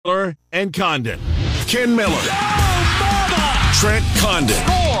Miller and Condon. Ken Miller. Trent Condon.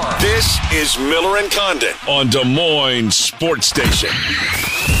 This is Miller and Condon on Des Moines Sports Station.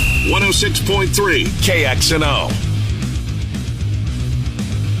 106.3 KXNO.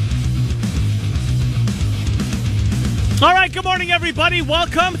 All right, good morning, everybody.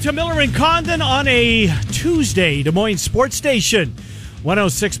 Welcome to Miller and Condon on a Tuesday, Des Moines Sports Station.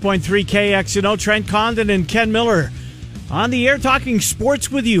 106.3 KXNO. Trent Condon and Ken Miller on the air talking sports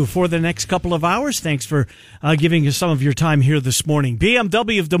with you for the next couple of hours. Thanks for giving us some of your time here this morning.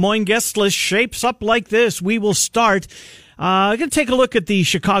 BMW of Des Moines guest list shapes up like this. We will start. Going to take a look at the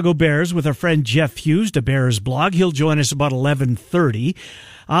Chicago Bears with our friend Jeff Hughes, the Bears blog. He'll join us about 11:30.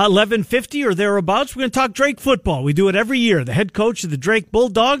 11:50 or thereabouts, we're going to talk Drake football. We do it every year. The head coach of the Drake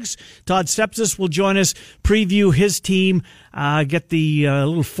Bulldogs, Todd Stepsis, will join us, preview his team, get the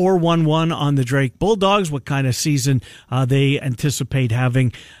little 4-1-1 on the Drake Bulldogs, what kind of season they anticipate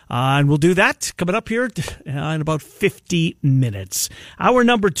having. And we'll do that coming up here in about 50 minutes. Hour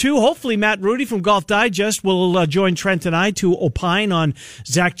number 2, hopefully Matt Rudy from Golf Digest will join Trent and I to opine on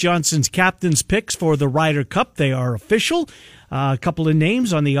Zach Johnson's captain's picks for the Ryder Cup. They are official. A couple of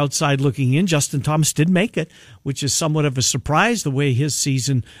names on the outside looking in. Justin Thomas did make it, which is somewhat of a surprise the way his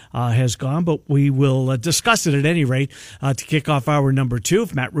season has gone, but we will discuss it at any rate to kick off hour number 2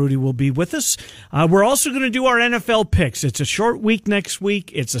 if Matt Rudy will be with us. We're also going to do our NFL picks. It's a short week next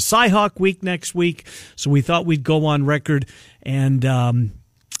week. It's a Cy-Hawk week next week, so we thought we'd go on record and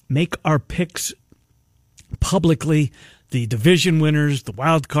make our picks publicly. The division winners, the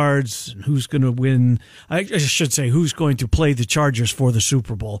wild cards, and who's going to win. I should say who's going to play the Chargers for the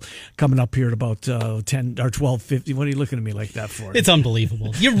Super Bowl coming up here at about 10 or 12:50. What are you looking at me like that for? It's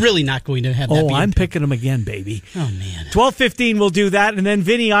unbelievable. You're really not going to have that. Oh, I'm picking them again, baby. Oh, man. 12:15, we'll do that. And then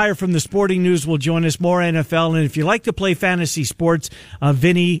Vinny Iyer from the Sporting News will join us. More NFL. And if you like to play fantasy sports,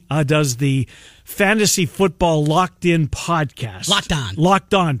 Vinny does the Fantasy Football Locked In podcast.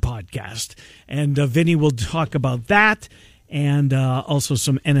 Locked On podcast. And Vinny will talk about that and also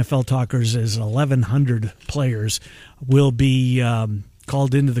some NFL talkers as 1,100 players will be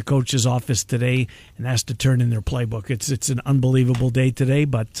called into the coach's office today and asked to turn in their playbook. It's an unbelievable day today,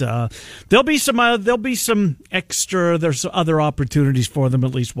 but there'll be some extra. There's other opportunities for them.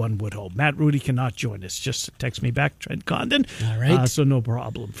 At least one would hope. Matt Rudy cannot join us. Just text me back, Trent Condon. All right. So no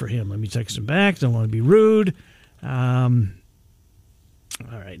problem for him. Let me text him back. Don't want to be rude.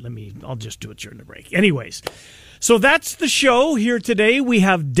 All right, I'll just do it during the break. Anyways, so that's the show here today. We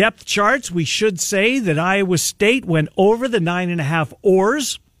have depth charts. We should say that Iowa State went over the 9.5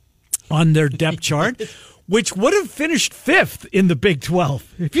 oars on their depth chart, which would have finished 5th in the Big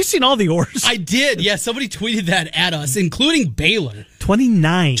 12. Have you seen all the oars? I did. Yeah, somebody tweeted that at us, including Baylor.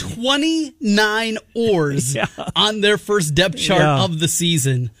 29. 29 oars on their first depth chart of the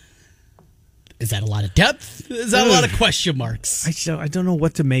season. Is that a lot of depth? Is that a lot of question marks? I don't know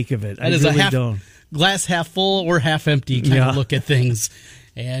what to make of it. That is really a glass half full or half empty kind of look at things.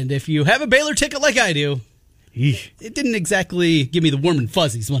 And if you have a Baylor ticket like I do, it didn't exactly give me the warm and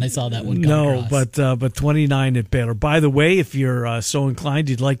fuzzies when I saw that one come across. But 29 at Baylor. By the way, if you're so inclined,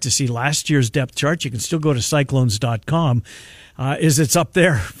 you'd like to see last year's depth chart, you can still go to Cyclones.com. It's up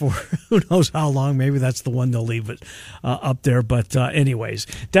there for who knows how long. Maybe that's the one they'll leave it up there. But anyways,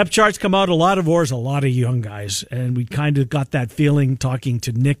 depth charts come out, a lot of oars, a lot of young guys. And we kind of got that feeling talking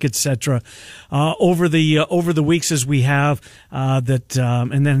to Nick, etc. Over the weeks as we have and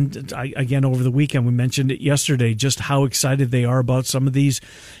then again over the weekend, we mentioned it yesterday, just how excited they are about some of these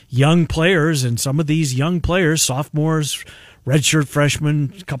young players and some of these young players, sophomores, redshirt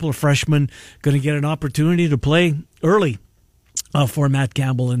freshmen, a couple of freshmen, going to get an opportunity to play early for Matt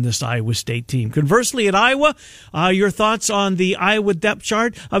Campbell in this Iowa State team. Conversely, at Iowa, your thoughts on the Iowa depth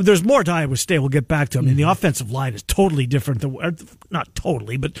chart? There's more to Iowa State. We'll get back to them. I mean, the offensive line is totally different. Not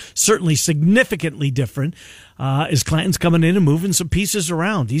totally, but certainly significantly different. As Clanton's coming in and moving some pieces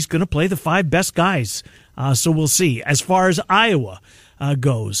around. He's going to play the 5 best guys. So we'll see. As far as Iowa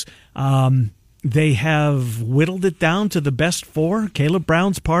goes, they have whittled it down to the best 4. Caleb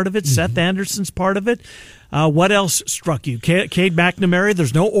Brown's part of it. Seth Anderson's part of it. What else struck you? Cade McNamara,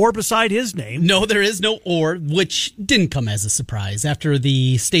 there's no or beside his name. No, there is no or, which didn't come as a surprise after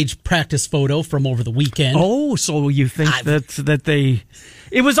the stage practice photo from over the weekend. Oh, so you think that they...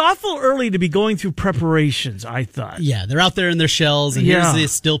 It was awful early to be going through preparations, I thought. Yeah, they're out there in their shells, and here's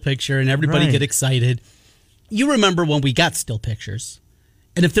this still picture, and everybody get excited. You remember when we got still pictures.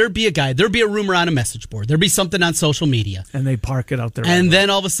 And if there'd be a guy, there'd be a rumor on a message board, there'd be something on social media. And they park it out there. And then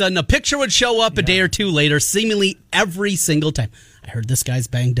all of a sudden, a picture would show up a day or two later, seemingly every single time. I heard this guy's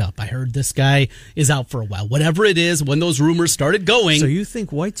banged up. I heard this guy is out for a while. Whatever it is, when those rumors started going. So you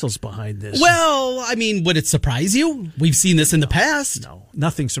think Weitzel's behind this? Well, I mean, would it surprise you? We've seen this in the past. No,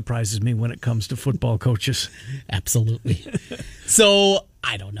 nothing surprises me when it comes to football coaches. Absolutely. So,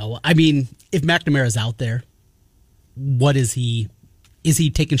 I don't know. I mean, if McNamara's out there, what is he? Is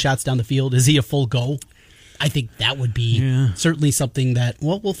he taking shots down the field? Is he a full go? I think that would be certainly something that,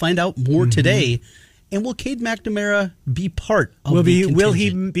 well, we'll find out more today. And will Cade McNamara be part of the contingent? Will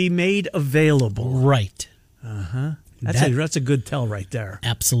he be made available? Right. Uh-huh. That's a good tell right there.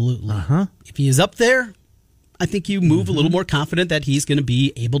 Absolutely. Uh-huh. If he is up there, I think you move a little more confident that he's going to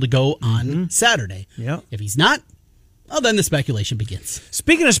be able to go on Saturday. Yeah. If he's not, well, then the speculation begins.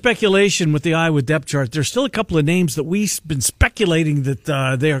 Speaking of speculation with the Iowa depth chart, there's still a couple of names that we've been speculating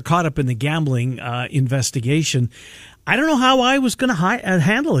that they are caught up in the gambling investigation. I don't know how I was going to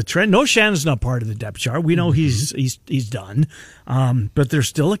handle it, Trent. No, Shannon's not part of the depth chart. We know he's done. But there's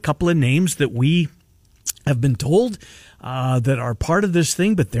still a couple of names that we have been told that are part of this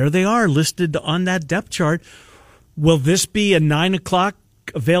thing, but there they are listed on that depth chart. Will this be a 9 o'clock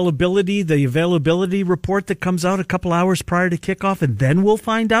availability, the availability report that comes out a couple hours prior to kickoff, and then we'll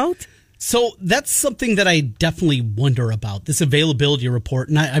find out? So that's something that I definitely wonder about, this availability report.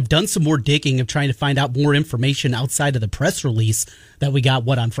 And I've done some more digging of trying to find out more information outside of the press release that we got,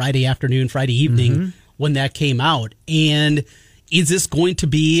 on Friday afternoon, Friday evening, when that came out. And is this going to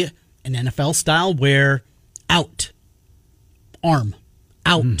be an NFL style where out, arm,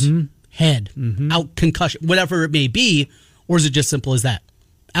 out, head, out, concussion, whatever it may be? Or is it just simple as that?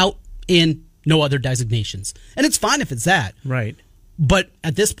 Out, in, no other designations. And it's fine if it's that. Right. But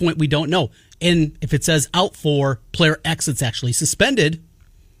at this point, we don't know. And if it says out for player X that's actually suspended,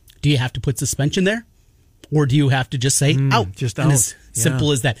 do you have to put suspension there? Or do you have to just say out? Just and out. As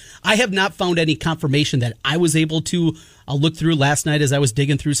simple as that. I have not found any confirmation that I was able to look through last night as I was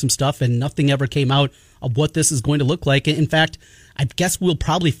digging through some stuff, and nothing ever came out of what this is going to look like. In fact, I guess we'll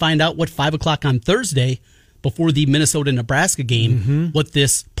probably find out what 5 o'clock on Thursday before the Minnesota-Nebraska game, what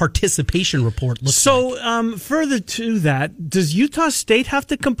this participation report looks like. So, further to that, does Utah State have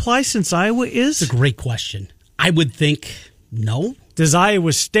to comply since Iowa is? It's a great question. I would think no. Does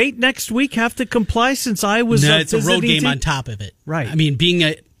Iowa State next week have to comply since Iowa's it's a road game on top of it. Right. I mean,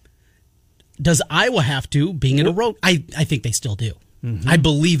 does Iowa have to, being in a road? I think they still do. I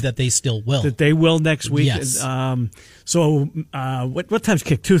believe that they still will. That they will next week. Yes. What time's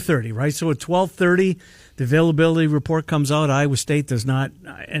kick? 2:30, right? So at 12:30, the availability report comes out. Iowa State does not,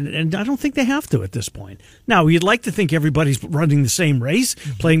 and I don't think they have to at this point. Now, you'd like to think everybody's running the same race,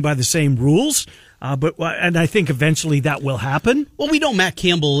 playing by the same rules, and I think eventually that will happen. Well, we know Matt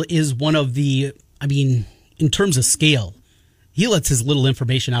Campbell is one of the, in terms of scale, he lets as little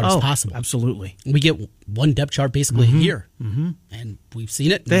information out as possible. Absolutely. We get one depth chart basically a year, and we've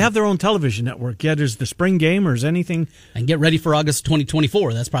seen it. They have their own television network. Yeah, there's the spring game or is anything. And get ready for August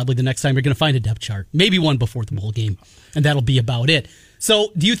 2024. That's probably the next time you're going to find a depth chart. Maybe one before the bowl game, and that'll be about it.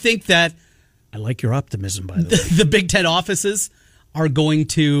 So do you think that... I like your optimism, by the way. The Big Ten offices are going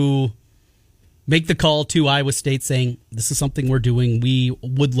to make the call to Iowa State saying, this is something we're doing. We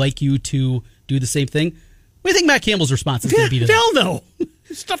would like you to do the same thing. What do you think Matt Campbell's response is going to be to that? Hell no.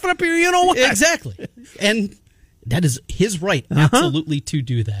 Stuff it up here, you know what? Exactly. And that is his right, absolutely, to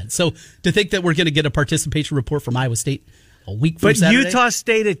do that. So to think that we're going to get a participation report from Iowa State a week from Saturday. But Utah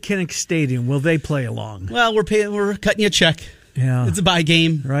State at Kinnick Stadium, will they play along? Well, we're cutting you a check. Yeah. It's a bye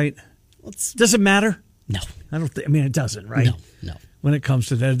game. Right. Does it matter? No. It doesn't, right? No. When it comes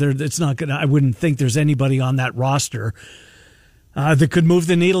to that, it's not going to, I wouldn't think there's anybody on that roster that could move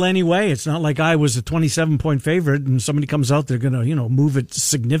the needle anyway. It's not like I was a 27-point favorite and somebody comes out, they're going to, move it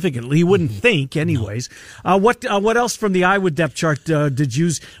significantly. You wouldn't think, anyways. No. What else from the Iowa depth chart did you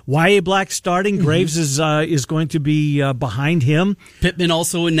use? Y.A. Black starting. Graves is going to be behind him. Pittman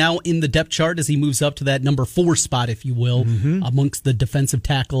also now in the depth chart as he moves up to that number 4 spot, if you will, amongst the defensive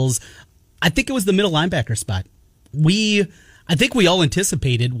tackles. I think it was the middle linebacker spot. I think we all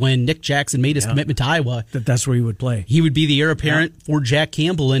anticipated when Nick Jackson made his commitment to Iowa that's where he would play. He would be the heir apparent for Jack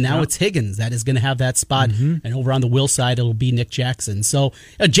Campbell, and now it's Higgins that is going to have that spot. And over on the Will side, it'll be Nick Jackson. So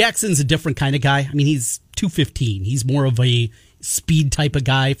Jackson's a different kind of guy. he's 215. He's more of a speed type of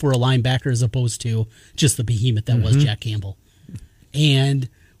guy for a linebacker as opposed to just the behemoth that was Jack Campbell. And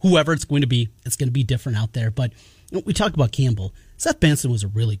whoever it's going to be different out there. But we talk about Campbell. Seth Benson was a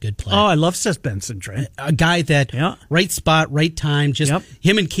really good player. Oh, I love Seth Benson, Trent. A guy that right spot, right time. Just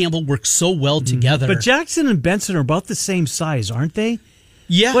him and Campbell work so well together. But Jackson and Benson are about the same size, aren't they?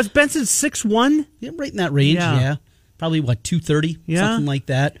 Yeah. Was Benson 6'1"? Yeah, right in that range, yeah. Probably, 230, something like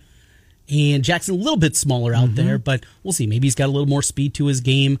that. And Jackson a little bit smaller out there, but we'll see. Maybe he's got a little more speed to his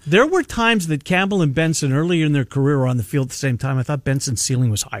game. There were times that Campbell and Benson earlier in their career were on the field at the same time. I thought Benson's ceiling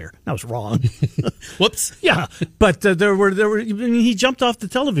was higher. That was wrong. Whoops. Yeah, but there were. I mean, he jumped off the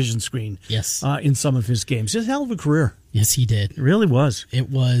television screen. Yes. In some of his games, just a hell of a career. Yes, he did. It really was. It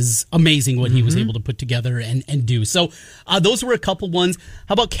was amazing what he was able to put together and do. So those were a couple ones.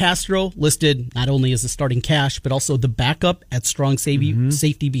 How about Castro, listed not only as the starting cash, but also the backup at strong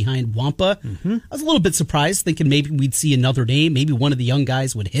safety behind Wampa? I was a little bit surprised, thinking maybe we'd see another name. Maybe one of the young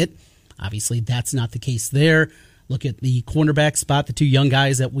guys would hit. Obviously, that's not the case there. Look at the cornerback spot, the two young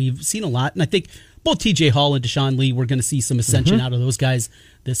guys that we've seen a lot. And I think both TJ Hall and Deshaun Lee, we're going to see some ascension out of those guys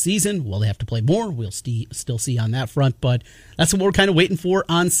this season. Will they have to play more? We'll still see on that front, but that's what we're kind of waiting for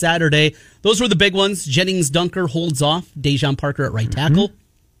on Saturday. Those were the big ones. Jennings Dunker holds off. Dejan Parker at right tackle.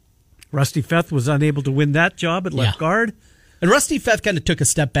 Rusty Feth was unable to win that job at left guard. And Rusty Feth kind of took a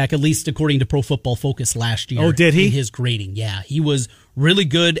step back, at least according to Pro Football Focus last year. Oh, did he? In his grading, yeah. He was really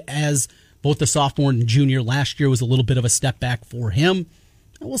good as both the sophomore and junior. Last year was a little bit of a step back for him.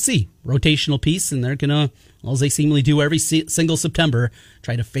 We'll see. Rotational piece, and they're going to, as they seemingly do every single September,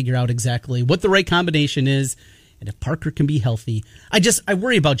 try to figure out exactly what the right combination is, and if Parker can be healthy. I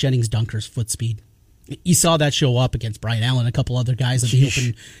worry about Jennings Dunker's foot speed. You saw that show up against Brian Allen and a couple other guys at the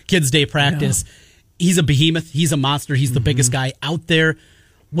Open Kids Day practice. Yeah. He's a behemoth. He's a monster. He's the biggest guy out there.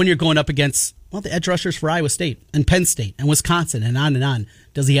 When you're going up against, the edge rushers for Iowa State and Penn State and Wisconsin and on,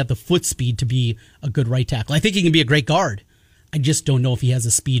 does he have the foot speed to be a good right tackle? I think he can be a great guard. I just don't know if he has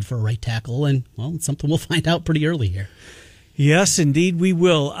the speed for a right tackle, and, it's something we'll find out pretty early here. Yes, indeed we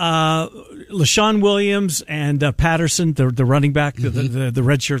will. LaShawn Williams and Patterson, the running back, the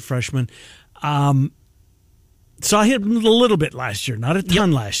redshirt freshman, saw him a little bit last year, not a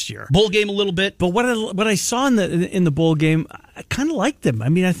ton last year. Bowl game a little bit. But what I saw in the bowl game, I kind of liked them. I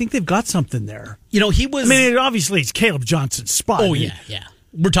mean, I think they've got something there. He was... I mean, obviously it's Caleb Johnson's spot. Oh, yeah.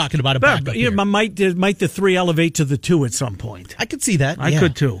 We're talking about a backup here. Might the 3 elevate to the 2 at some point? I could see that. I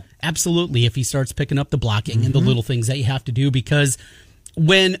could too. Absolutely, if he starts picking up the blocking and the little things that you have to do, because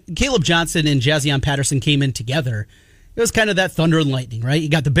when Caleb Johnson and Jazion Patterson came in together, it was kind of that thunder and lightning, right? You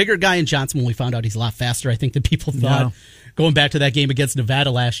got the bigger guy in Johnson when we found out he's a lot faster, I think, than people thought, going back to that game against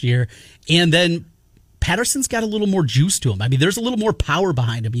Nevada last year. And then Patterson's got a little more juice to him. I mean, there's a little more power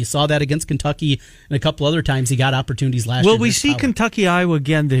behind him. You saw that against Kentucky, and a couple other times he got opportunities last year. Will we see Kentucky-Iowa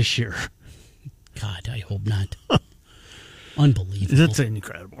again this year? God, I hope not. Unbelievable. That's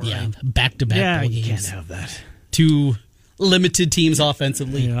incredible, right? Yeah, back-to-back games. You can't have that. 2 limited teams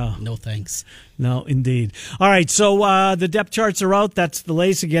offensively. Yeah. No thanks. No, indeed. All right, so the depth charts are out. That's the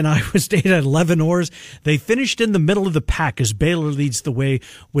latest. Again, Iowa State at 11 oars. They finished in the middle of the pack as Baylor leads the way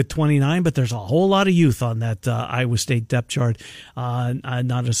with 29, but there's a whole lot of youth on that Iowa State depth chart.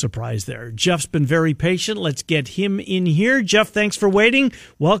 Not a surprise there. Jeff's been very patient. Let's get him in here. Jeff, thanks for waiting.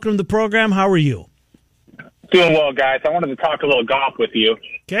 Welcome to the program. How are you? Doing well, guys. I wanted to talk a little golf with you.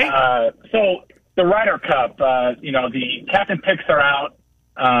 Okay. So the Ryder Cup, the captain picks are out.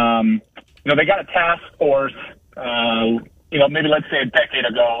 They got a task force, maybe let's say a decade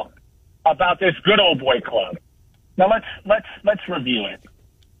ago, about this good old boy club. Now let's review it.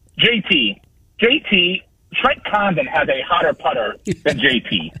 JT, Trent Condon has a hotter putter than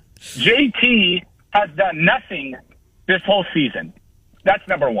JT. JT has done nothing this whole season. That's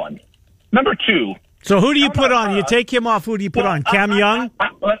number one. Number two. So who do you put on? You take him off. Who do you put on? Cam Young?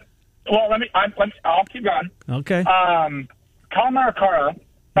 I'll keep going. Okay. Colin Maracara,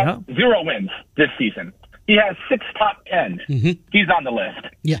 0 wins this season. He has 6 top 10s. He's on the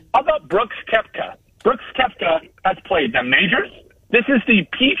list. Yeah. How about Brooks Koepka? Brooks Koepka has played the majors. This is the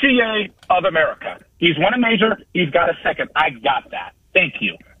PGA of America. He's won a major. He's got a second. I got that. Thank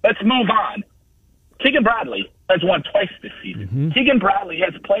you. Let's move on. Keegan Bradley has won twice this season. Keegan Bradley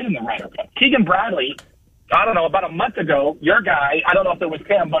has played in the Ryder Cup. Keegan Bradley, I don't know, about a month ago, your guy, I don't know if it was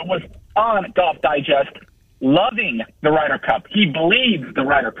him, but was on Golf Digest loving the Ryder Cup. He believes the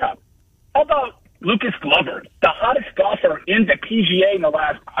Ryder Cup. How about Lucas Glover, the hottest golfer in the PGA in the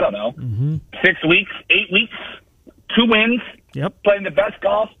last, 6 weeks, 8 weeks, 2 wins, playing the best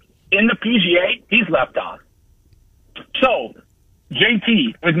golf in the PGA? He's left off. So,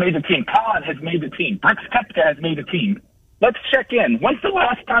 JT has made the team. Colin has made the team. Brooks Koepka has made the team. Let's check in. When's the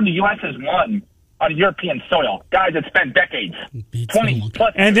last time the U.S. has won on European soil? Guys, it's been decades. 20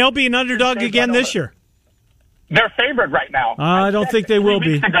 plus. And they'll be an underdog again this year. They're favored right now. I don't think they will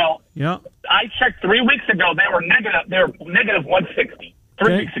be. I checked 3 weeks ago. They were negative 160.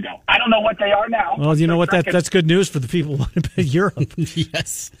 3 weeks ago. I don't know what they are now. Well, you know what? That's good news for the people who want to bet Europe.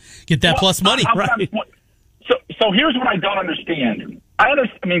 Yes. Get that plus money. Right. So here's what I don't understand. I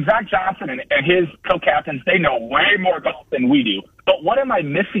mean, Zach Johnson and his co-captains, they know way more golf than we do. But what am I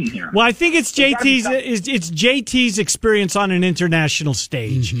missing here? Well, I think it's JT's experience on an international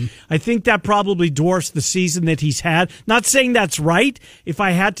stage. Mm-hmm. I think that probably dwarfs the season that he's had. Not saying that's right. If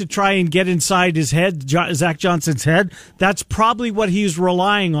I had to try and get inside his head, Zach Johnson's head, that's probably what he's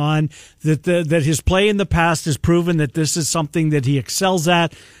relying on, that his play in the past has proven that this is something that he excels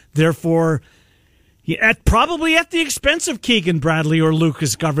at. Therefore, probably at the expense of Keegan Bradley or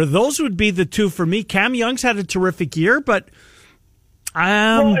Lucas Glover. Those would be the two for me. Cam Young's had a terrific year, but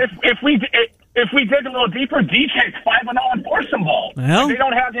well, if we dig a little deeper, DJ's 5-0 in foursome ball. Well, they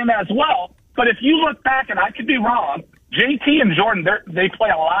don't have him as well. But if you look back, and I could be wrong, JT and Jordan, they play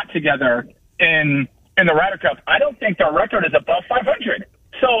a lot together in the Ryder Cup. I don't think their record is above 500.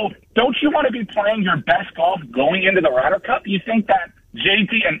 So don't you want to be playing your best golf going into the Ryder Cup? You think that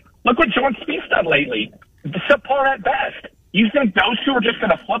JT and look what Jordan Spieth's done lately. Subpar at best. You think those two are just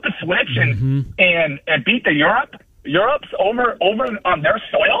going to flip a switch and beat the Europe's over on their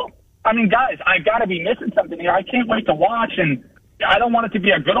soil? I mean, guys, I got to be missing something here. I can't wait to watch, and I don't want it to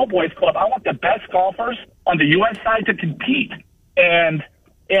be a good old boys club. I want the best golfers on the U.S. side to compete and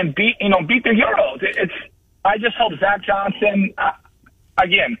beat the Euros. I just hope Zach Johnson.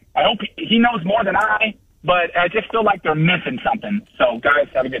 Again, I hope he knows more than I. But I just feel like they're missing something. So, guys,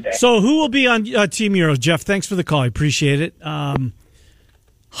 have a good day. So, who will be on Team Euros? Jeff, thanks for the call. I appreciate it.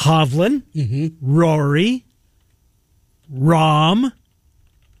 Hovland, Rory, Rahm.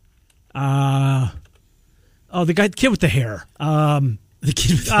 The kid with the hair. The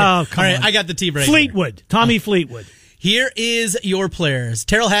kid with the hair. Oh, come All right, on. I got the team right Fleetwood. Tommy Fleetwood. Here is your players.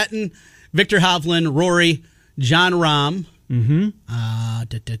 Terrell Hatton, Victor Hovland, Rory, John Rahm.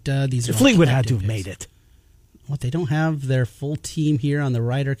 These are Fleetwood had to have made it. What, they don't have their full team here on the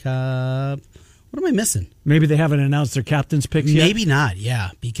Ryder Cup. What am I missing? Maybe they haven't announced their captain's picks yet? Maybe not, yeah.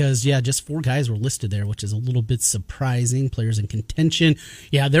 Because, just 4 guys were listed there, which is a little bit surprising. Players in contention.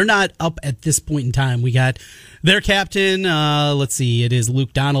 Yeah, they're not up at this point in time. We got their captain. Let's see. It is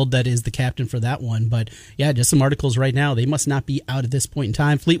Luke Donald that is the captain for that one. But, just some articles right now. They must not be out at this point in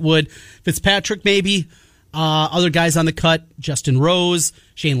time. Fleetwood, Fitzpatrick maybe. Other guys on the cut, Justin Rose,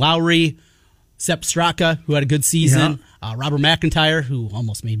 Shane Lowry, Sepp Straka, who had a good season. Robert McIntyre, who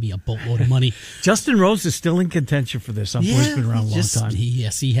almost made me a boatload of money. Justin Rose is still in contention for this. He's been around a long time.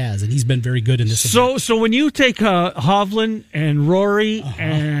 Yes, he has, and he's been very good in this. So when you take Hovland and Rory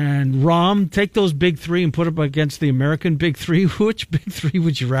and Rahm, take those big 3 and put them against the American big 3. Which big 3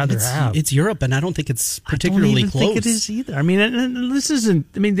 would you rather have? It's Europe, and I don't think it's particularly close. I don't even think it is either. I mean, this isn't.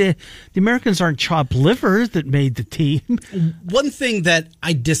 I mean, the Americans aren't chopped liver that made the team. One thing that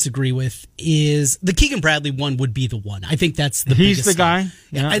I disagree with is the Keegan Bradley one would be the one. I think that's the biggest. He's the guy.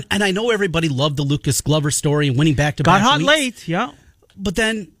 Yeah. And I know everybody loved the Lucas Glover story and winning back-to-back Got hot weeks, late, yeah. But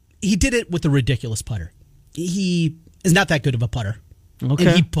then he did it with a ridiculous putter. He is not that good of a putter. Okay.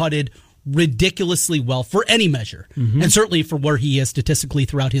 And he putted ridiculously well for any measure, and certainly for where he is statistically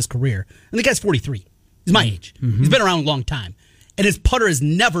throughout his career. And the guy's 43. He's my age. He's been around a long time. And his putter has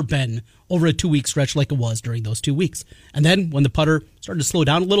never been over a 2-week stretch like it was during those 2 weeks. And then when the putter started to slow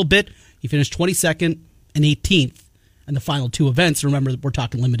down a little bit, he finished 22nd and 18th in the final 2 events. Remember, we're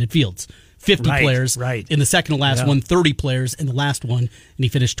talking limited fields. 50 players in the second to last one, 30 players in the last one, and he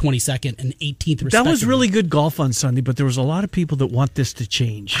finished 22nd and 18th respectively. That was really good golf on Sunday, but there was a lot of people that want this to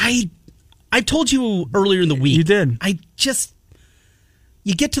change. I told you earlier in the week. You did.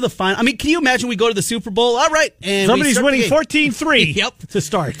 You get to the final. I mean, can you imagine we go to the Super Bowl? All right. And somebody's winning 14-3 yep. to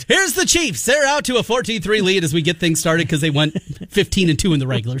start. Here's the Chiefs. They're out to a 14-3 lead as we get things started because they went 15-2 in the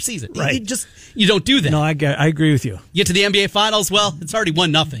regular season. Right. You don't do that. No, I agree with you. You get to the NBA Finals, well, it's already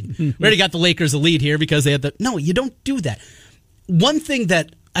 1-0. We already got the Lakers a lead here because they had the... No, you don't do that. One thing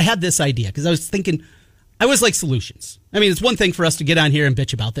that... I had this idea because I was thinking... I always like solutions. I mean, it's one thing for us to get on here and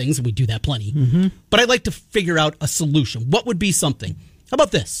bitch about things, and we do that plenty. But I'd like to figure out a solution. What would be something? How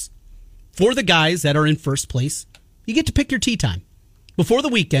about this? For the guys that are in first place, you get to pick your tee time. Before the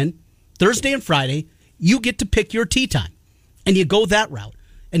weekend, Thursday and Friday, you get to pick your tee time. And you go that route.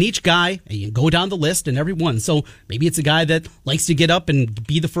 And each guy, and you go down the list and everyone. So maybe it's a guy that likes to get up and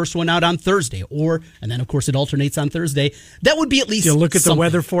be the first one out on Thursday. And then, of course, it alternates on Thursday. That would be at least you look at something. the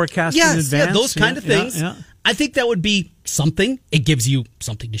weather forecast in advance. Yeah, those kind of things. Yeah. I think that would be something. It gives you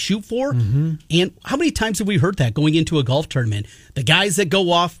something to shoot for. And how many times have we heard that going into a golf tournament? The guys that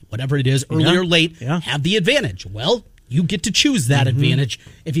go off, whatever it is, early or late, have the advantage. Well, you get to choose that advantage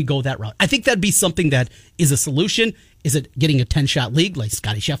if you go that route. I think that'd be something that is a solution. Is it getting a 10-shot league like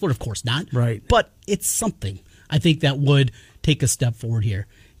Scotty Scheffler? Of course not. Right. But it's something I think that would take a step forward here.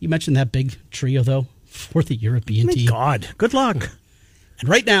 You mentioned that big trio, though, for the European team. God, good luck. And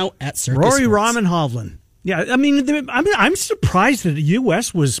right now at Circus Rory, Sports, Rahm, and Hovland. Yeah, I mean, I'm surprised that the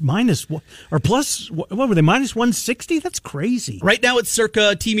U.S. was minus or plus. What were they, minus 160? That's crazy. Right now at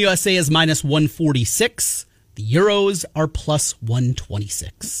Circa, Team USA is minus 146. The Euros are plus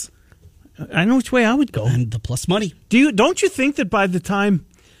 126. I know which way I would go. And the plus money. Don't you think that by the time,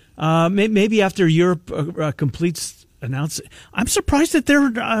 maybe after Europe completes announcing, I'm surprised that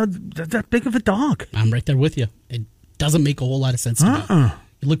they're that big of a dog. I'm right there with you. It doesn't make a whole lot of sense to me.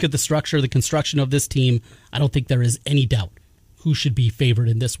 You look at the structure, the construction of this team, I don't think there is any doubt who should be favored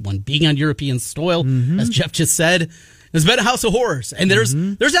in this one. Being on European soil, as Jeff just said, has been a house of horrors. And there's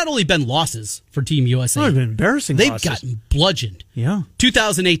not only been losses for Team USA. They've been embarrassing They've losses. gotten bludgeoned. Yeah.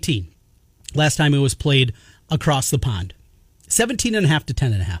 2018, last time it was played across the pond. 17.5 to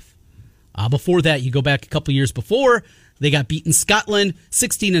 10.5. Before that, you go back a couple years before, they got beaten Scotland,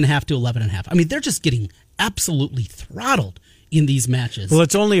 16.5 to 11.5. I mean, they're just getting absolutely throttled in these matches. Well,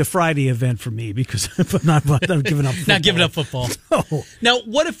 it's only a Friday event for me because I'm not giving up football. Not giving up football. No. Now,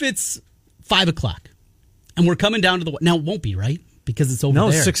 what if it's 5 o'clock and we're coming down to the... Now, it won't be, right? Because it's over there.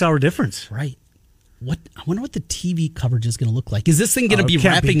 No, 6-hour difference. Right. I wonder what the TV coverage is going to look like. Is this thing going to be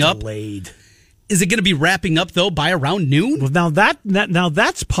wrapping up? Delayed. Is it going to be wrapping up, though, by around noon? Well, now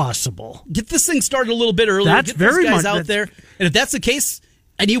that's possible. Get this thing started a little bit earlier. That's Get those very guys much out there. And if that's the case,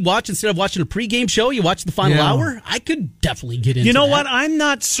 and you watch, instead of watching a pregame show, you watch the final hour, I could definitely get into that. You know what? I'm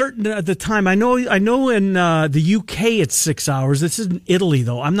not certain at the time. I know in the UK it's 6 hours. This is in Italy,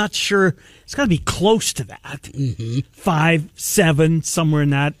 though. I'm not sure. It's got to be close to that. 5, 7, somewhere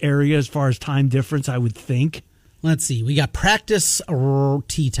in that area as far as time difference, I would think. Let's see. We got practice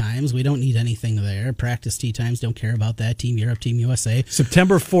tee times. We don't need anything there. Practice tee times. Don't care about that. Team Europe, Team USA.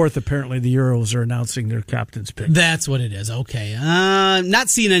 September 4th, apparently, the Euros are announcing their captain's pick. That's what it is. Okay. Not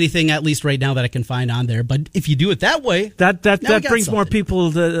seeing anything, at least right now, that I can find on there. But if you do it that way, that brings more people,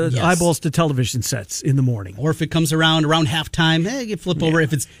 eyeballs to television sets in the morning. Or if it comes around halftime, you flip over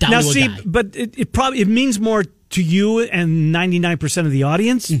if it's down to a guy. But it means more to you and 99% of the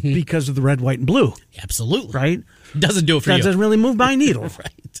audience because of the red, white, and blue. Absolutely. Right? Doesn't do it for you. That doesn't really move my needle.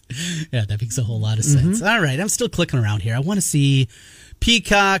 Right. Yeah, that makes a whole lot of sense. All right, I'm still clicking around here. I want to see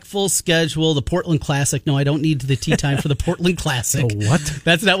Peacock, full schedule, the Portland Classic. No, I don't need the tee time for the Portland Classic. What?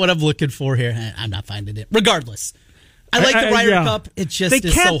 That's not what I'm looking for here. I'm not finding it. Regardless. I like the Ryder Cup. It just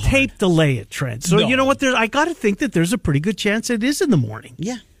is so hard. They can't tape delay it, Trent. So you know what? I got to think that there's a pretty good chance it is in the morning.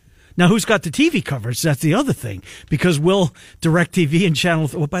 Yeah. Now, who's got the TV coverage? That's the other thing. Because will DirecTV and Channel...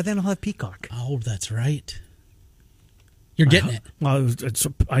 Well, by then I'll have Peacock. Oh, that's right. You're getting it. Well,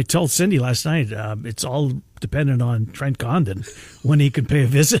 I told Cindy last night, it's all dependent on Trent Condon when he can pay a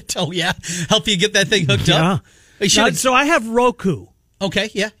visit. Oh, yeah? Help you get that thing hooked up? So I have Roku. Okay,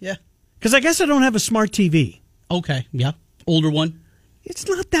 yeah. Because I guess I don't have a smart TV. Okay, yeah. Older one? It's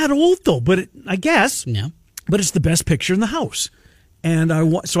not that old, though, but I guess. Yeah. But it's the best picture in the house. And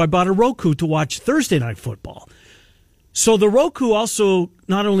so I bought a Roku to watch Thursday Night Football. So the Roku also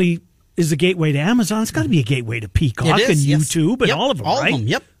not only is a gateway to Amazon, it's got to be a gateway to Peacock and YouTube and all of them, all right? Of them,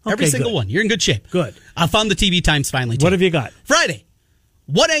 yep. Okay, every single one. You're in good shape. Good. I found the TV times finally, too. What have you got? Friday,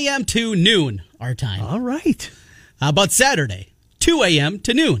 1 a.m. to noon, our time. All right. How about Saturday, 2 a.m.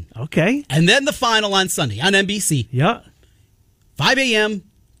 to noon? Okay. And then the final on Sunday on NBC. Yeah. 5 a.m.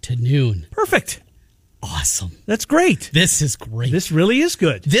 to noon. Perfect. Awesome. That's great. This is great. This really is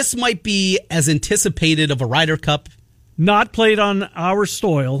good. This might be as anticipated of a Ryder Cup. Not played on our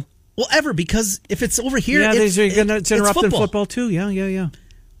soil. Well, ever, because if it's over here, it's interrupted football too. Yeah.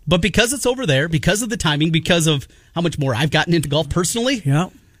 But because it's over there, because of the timing, because of how much more I've gotten into golf personally,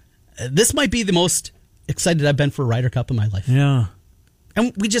 this might be the most excited I've been for a Ryder Cup in my life. Yeah.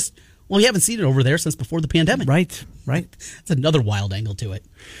 And we haven't seen it over there since before the pandemic. Right. That's another wild angle to it.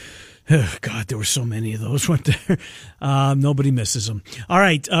 Oh, God, there were so many of those, weren't there? Nobody misses them. All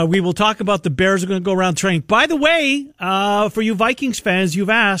right, we will talk about the Bears. We're going to go around training. By the way, for you Vikings fans, you've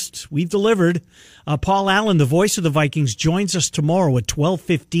asked. We've delivered. Paul Allen, the voice of the Vikings, joins us tomorrow at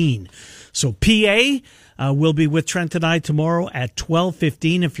 12:15. So PA will be with Trent and I tomorrow at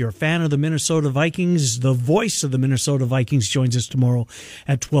 12:15. If you're a fan of the Minnesota Vikings, the voice of the Minnesota Vikings joins us tomorrow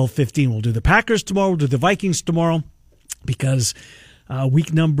at 12:15. We'll do the Packers tomorrow. We'll do the Vikings tomorrow because...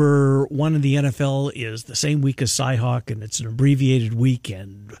 week number 1 in the NFL is the same week as Cyhawk, and it's an abbreviated week,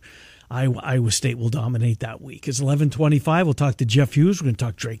 and Iowa State will dominate that week. It's 11:25. We'll talk to Jeff Hughes. We're going to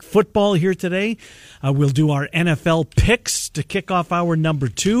talk Drake football here today. We'll do our NFL picks to kick off our number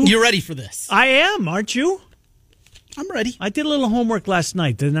 2. You're ready for this? I am, aren't you? I'm ready. I did a little homework last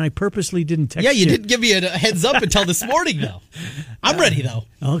night, and I purposely didn't text you. Yeah, you didn't give me a heads up until this morning, though. I'm ready, though.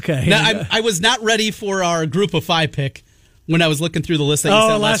 Okay. Now, I was not ready for our group of 5 pick when I was looking through the list that you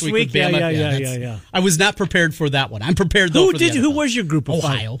said last week with Bama. Yeah. I was not prepared for that one. I'm prepared, though, Who was your group of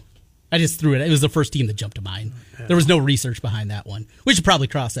Ohio. 5? I just threw it. It was the first team that jumped to mind. There was no research behind that one. We should probably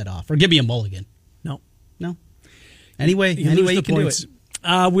cross that off or give me a mulligan. No. Anyway, you can points. do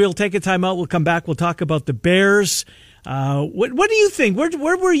it. We'll take a timeout. We'll come back. We'll talk about the Bears. What do you think?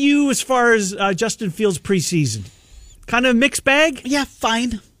 Where were you as far as Justin Fields preseason? Kind of a mixed bag? Yeah,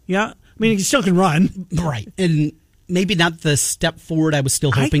 fine. Yeah. I mean, he still can run. Right. And maybe not the step forward I was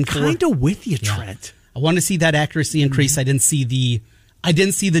still hoping for. I'm kind of with you, Trent. I want to see that accuracy increase. I didn't see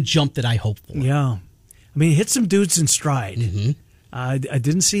the jump that I hoped for. Yeah. I mean, he hit some dudes in stride. Mm-hmm. I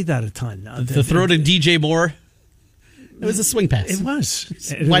didn't see that a ton. The throw to DJ Moore, it was a swing pass. It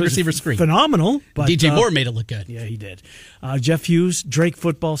was. Wide receiver screen. Phenomenal. But, DJ Moore made it look good. Yeah, he did. Jeff Hughes, Drake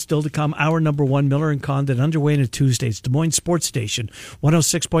football still to come. Hour number 1, Miller and Condon underway on Tuesdays. Des Moines Sports Station,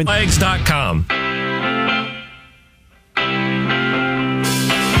 106.3. Flags.com.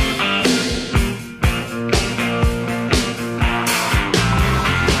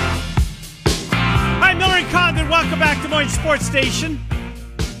 Welcome back to Des Moines Sports Station,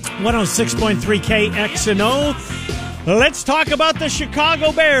 106.3 KXNO. Let's talk about the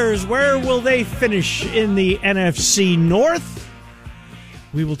Chicago Bears. Where will they finish in the NFC North?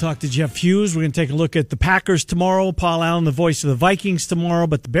 We will talk to Jeff Hughes. We're going to take a look at the Packers tomorrow. Paul Allen, the voice of the Vikings tomorrow.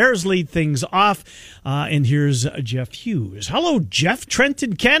 But the Bears lead things off. And here's Jeff Hughes. Hello, Jeff, Trent,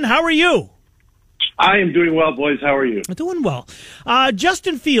 and Ken. How are you? I am doing well, boys. How are you? Doing well.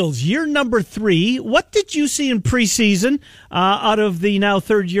 Justin Fields, year number 3. What did you see in preseason out of the now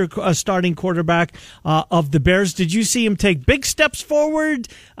third-year starting quarterback of the Bears? Did you see him take big steps forward?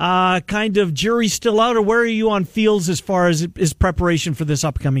 Kind of jury still out, or where are you on Fields as far as his preparation for this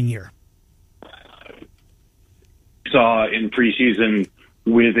upcoming year? Saw in preseason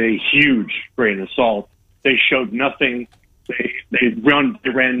with a huge grain of salt. They showed nothing. They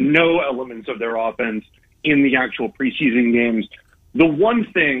ran no elements of their offense in the actual preseason games. The one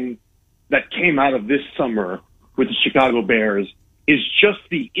thing that came out of this summer with the Chicago Bears is just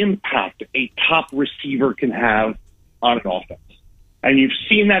the impact a top receiver can have on an offense. And you've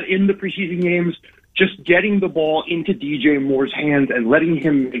seen that in the preseason games. Just getting the ball into DJ Moore's hands and letting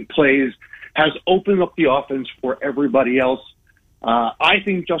him make plays has opened up the offense for everybody else. I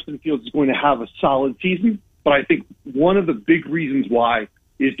think Justin Fields is going to have a solid season. But I think one of the big reasons why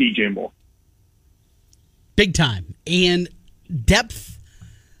is DJ Moore. Big time. And depth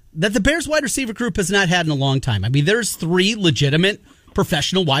that the Bears wide receiver group has not had in a long time. I mean, there's 3 legitimate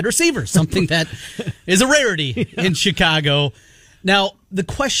professional wide receivers, something that is a rarity in Chicago. Now, the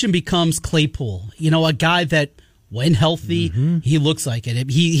question becomes Claypool. A guy that, when healthy, he looks like it.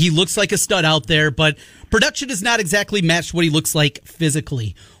 He looks like a stud out there, but production does not exactly match what he looks like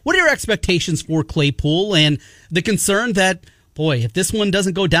physically. What are your expectations for Claypool and the concern that, boy, if this one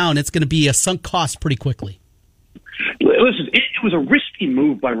doesn't go down, it's going to be a sunk cost pretty quickly? Listen, it was a risky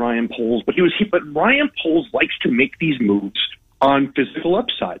move by Ryan Poles, but Ryan Poles likes to make these moves on physical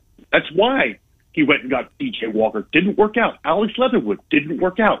upside. That's why he went and got DJ Walker. Didn't work out. Alex Leatherwood didn't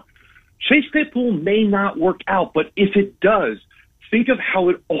work out. Chase Claypool may not work out, but if it does, think of how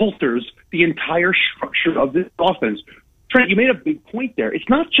it alters the entire structure of this offense. Trent, you made a big point there. It's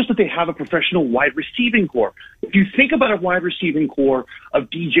not just that they have a professional wide receiving core. If you think about a wide receiving core of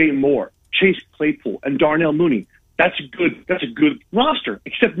DJ Moore, Chase Claypool, and Darnell Mooney, that's a good roster.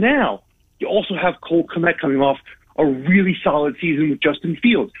 Except now, you also have Cole Kmet coming off a really solid season with Justin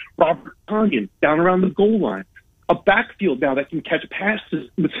Fields, Robert Tonyan down around the goal line, a backfield now that can catch passes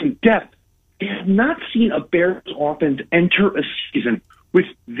with some depth. They have not seen a Bears offense enter a season with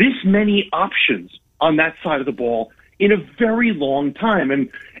this many options on that side of the ball in a very long time. And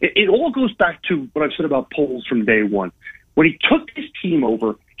it all goes back to what I've said about Poles from day one. When he took his team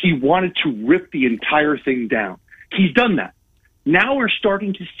over, he wanted to rip the entire thing down. He's done that. Now we're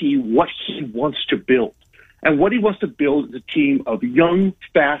starting to see what he wants to build. And what he wants to build is a team of young,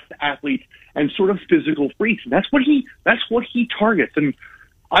 fast athletes and sort of physical freaks. And that's what he targets. And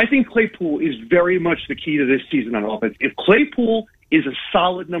I think Claypool is very much the key to this season on offense. If Claypool is a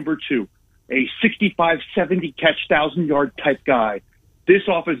solid number 2, a 65, 70 catch, 1,000-yard type guy, this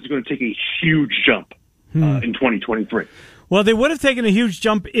offense is going to take a huge jump in 2023. Well, they would have taken a huge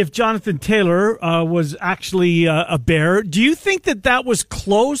jump if Jonathan Taylor was actually a Bear. Do you think that was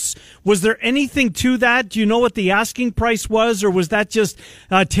close? Was there anything to that? Do you know what the asking price was, or was that just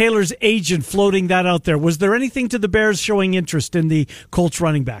Taylor's agent floating that out there? Was there anything to the Bears showing interest in the Colts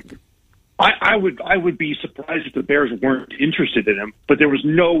running back? I would be surprised if the Bears weren't interested in him, but there was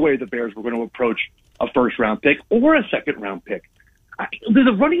no way the Bears were going to approach a first-round pick or a second-round pick.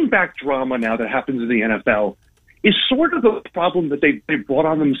 The running back drama now that happens in the NFL is sort of a problem that they brought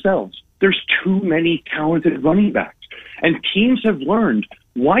on themselves. There's too many talented running backs, and teams have learned,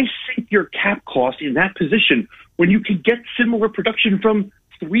 why sink your cap cost in that position when you can get similar production from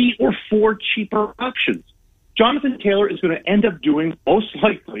 3 or 4 cheaper options? Jonathan Taylor is going to end up doing, most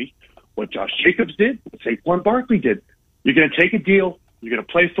likely, what Josh Jacobs did, what Saquon Barkley did. You're going to take a deal, you're going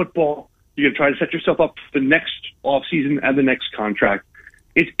to play football, you're going to try to set yourself up for the next offseason and the next contract.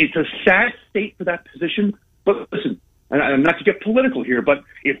 It's a sad state for that position, but listen, and not to get political here, but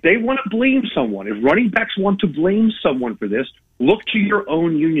if they want to blame someone, if running backs want to blame someone for this, look to your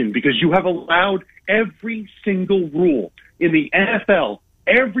own union, because you have allowed every single rule in the NFL,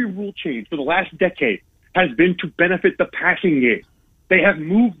 every rule change for the last decade has been to benefit the passing game. They have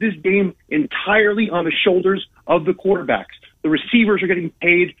moved this game entirely on the shoulders of the quarterbacks. The receivers are getting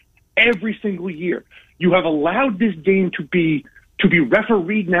paid every single year. You have allowed this game to be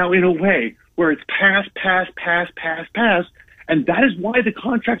refereed now in a way where it's pass, and that is why the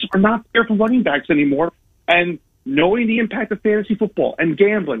contracts are not fair for running backs anymore. And knowing the impact of fantasy football and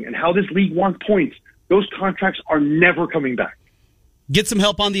gambling and how this league wants points, those contracts are never coming back. Get some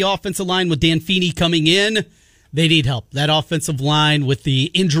help on the offensive line with Dan Feeney coming in. They need help. That offensive line with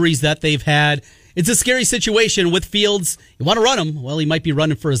the injuries that they've had. It's a scary situation with Fields. You want to run him. Well, he might be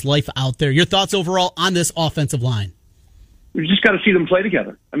running for his life out there. Your thoughts overall on this offensive line? We've just got to see them play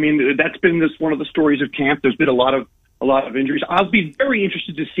together. I mean, that's been one of the stories of camp. There's been a lot of injuries. I'll be very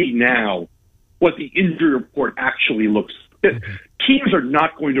interested to see now what the injury report actually looks like. Mm-hmm. Teams are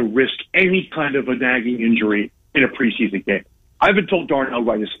not going to risk any kind of a nagging injury in a preseason game. I've been told Darnell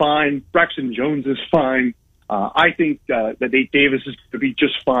Wright is fine. Braxton Jones is fine. I think that Nate Davis is going to be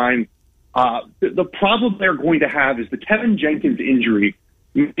just fine. The problem they're going to have is the Tevin Jenkins injury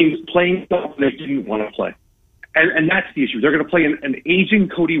means playing someone they didn't want to play. And that's the issue. They're going to play an aging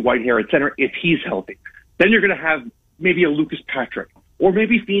Cody Whitehair at center if he's healthy. Then you're going to have maybe a Lucas Patrick, or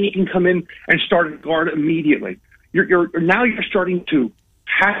maybe Feeney can come in and start at guard immediately. You're starting to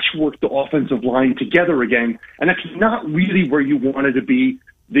patchwork the offensive line together again, and that's not really where you wanted to be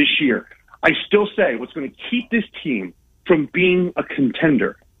this year. I still say what's going to keep this team from being a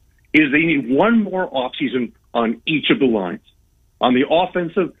contender is they need one more offseason on each of the lines, on the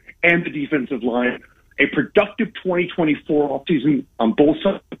offensive and the defensive line. A productive 2024 offseason on both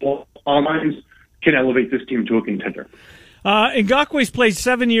sides of the ball lines can elevate this team to a contender. Ngakwe's played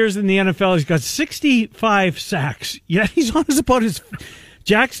 7 years in the NFL. He's got 65 sacks. Yet he's on about his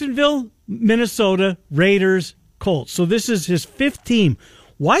Jacksonville, Minnesota, Raiders, Colts. So this is his 5th team.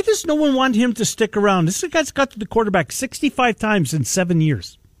 Why does no one want him to stick around? This guy's got to the quarterback 65 times in 7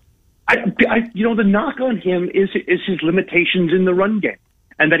 years. The knock on him is his limitations in the run game,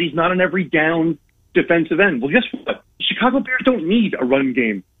 and that he's not an every down defensive end. Well, guess what? The Chicago Bears don't need a run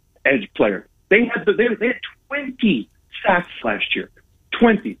game edge player. They had 20 sacks last year.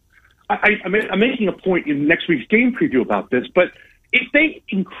 20. I'm making a point in next week's game preview about this, but if they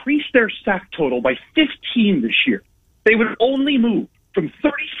increase their sack total by 15 this year, they would only move from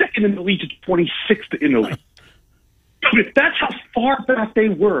 32nd in the league to 26th in the league. That's how far back they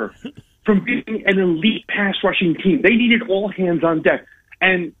were from being an elite pass rushing team. They needed all hands on deck.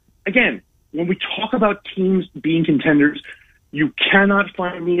 And again, when we talk about teams being contenders, you cannot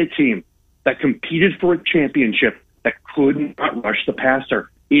find me a team that competed for a championship that could not rush the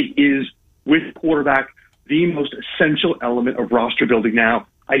passer. It is, with quarterback, the most essential element of roster building now.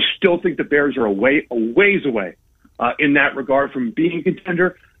 I still think the Bears are a ways away in that regard from being a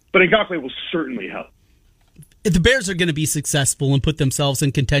contender, but Ngakwe will certainly help. If the Bears are going to be successful and put themselves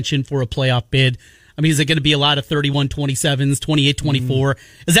in contention for a playoff bid, I mean, is it going to be a lot of 31-27s, 28-24?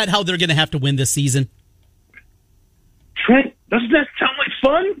 Is that how they're going to have to win this season? Trent, doesn't that sound like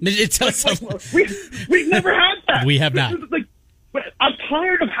fun? It does. We've never had that. We have not. I'm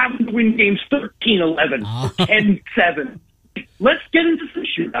tired of having to win games 13-11, 10-7. Let's get into some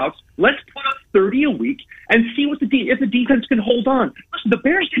shootouts. Let's put up 30 a week and see what if the defense can hold on. Listen, the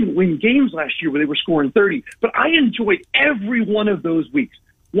Bears didn't win games last year where they were scoring 30, but I enjoyed every one of those weeks,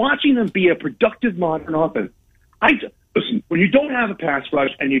 watching them be a productive modern offense. Listen, when you don't have a pass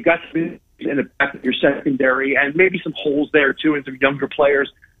rush and you've got some in the back of your secondary and maybe some holes there too and some younger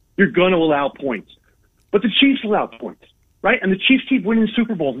players, you're going to allow points. But the Chiefs allow points, right? And the Chiefs keep winning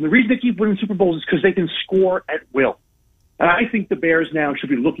Super Bowls. And the reason they keep winning Super Bowls is because they can score at will. And I think the Bears now should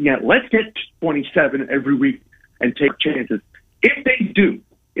be looking at, let's get 27 every week and take chances. If they do,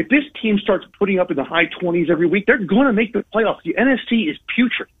 if this team starts putting up in the high 20s every week, they're going to make the playoffs. The NFC is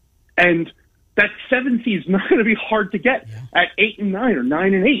putrid. And that 7 seed is not going to be hard to get at 8-9 or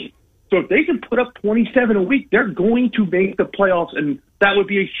 9-8. So if they can put up 27 a week, they're going to make the playoffs, and that would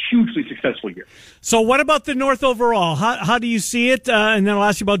be a hugely successful year. So what about the North overall? How do you see it? And then I'll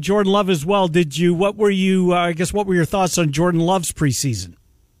ask you about Jordan Love as well. What were your thoughts on Jordan Love's preseason?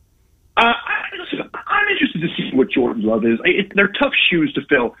 Listen, I'm interested to see what Jordan Love is. They're tough shoes to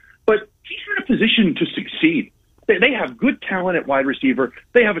fill, but he's in a position to succeed. They have good talent at wide receiver.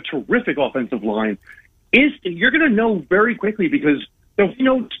 They have a terrific offensive line. You're going to know very quickly because there'll be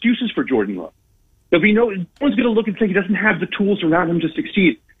no excuses for Jordan Love. No one's going to look and say he doesn't have the tools around him to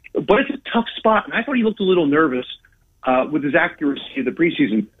succeed. But it's a tough spot, and I thought he looked a little nervous with his accuracy in the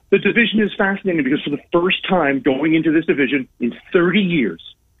preseason. The division is fascinating because for the first time going into this division in 30 years,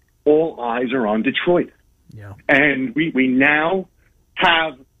 all eyes are on Detroit. Yeah. And we now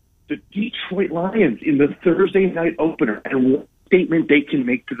have the Detroit Lions in the Thursday night opener and what statement they can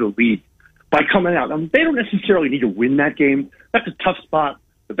make to the league by coming out. They don't necessarily need to win that game. That's a tough spot.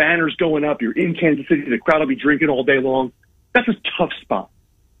 The banner's going up. You're in Kansas City. The crowd will be drinking all day long. That's a tough spot.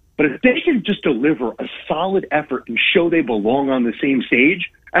 But if they can just deliver a solid effort and show they belong on the same stage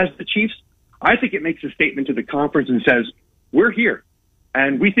as the Chiefs, I think it makes a statement to the conference and says, we're here,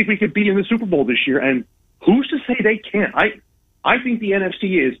 and we think we could be in the Super Bowl this year. And who's to say they can't? I think the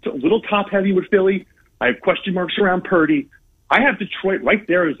NFC is a little top-heavy with Philly. I have question marks around Purdy. I have Detroit right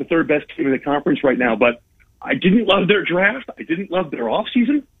there as the third best team in the conference right now, but I didn't love their draft. I didn't love their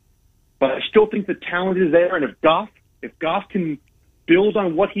offseason, but I still think the talent is there. And if Goff can build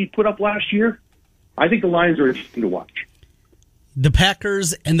on what he put up last year, I think the Lions are interesting to watch. The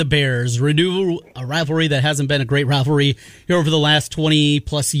Packers and the Bears renew a rivalry that hasn't been a great rivalry here over the last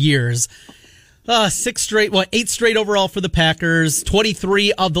 20-plus years. 8 straight overall for the Packers,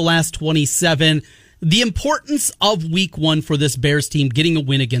 23 of the last 27. The importance of Week 1 for this Bears team getting a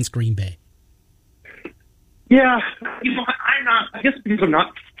win against Green Bay. Yeah, I guess because I'm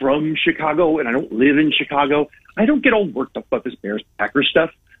not from Chicago and I don't live in Chicago, I don't get all worked up about this Bears-Packers stuff.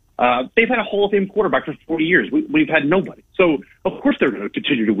 They've had a Hall of Fame quarterback for 40 years. We've had nobody. So, of course, they're going to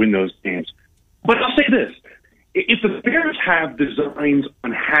continue to win those games. But I'll say this. If the Bears have designs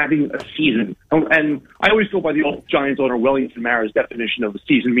on having a season, and I always go by the old Giants owner Wellington Mara's definition of a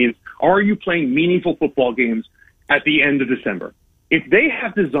season means, are you playing meaningful football games at the end of December? If they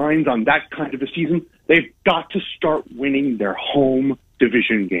have designs on that kind of a season, they've got to start winning their home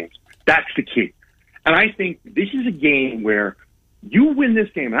division games. That's the key. And I think this is a game where you win this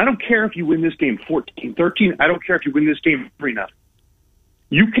game, and I don't care if you win this game 14-13, I don't care if you win this game 3-0.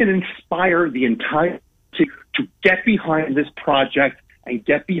 You can inspire the entire team to get behind this project and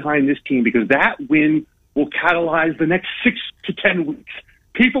get behind this team because that win will catalyze the next 6 to 10 weeks.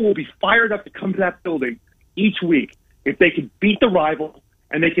 People will be fired up to come to that building each week if they can beat the rival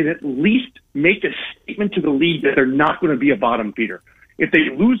and they can at least make a statement to the league that they're not going to be a bottom feeder. If they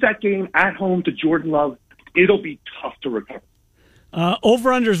lose that game at home to Jordan Love, it'll be tough to recover.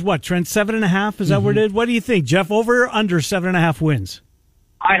 Over-under is what, Trent? 7.5? Is that what it is? What do you think, Jeff? Over or under 7.5 wins?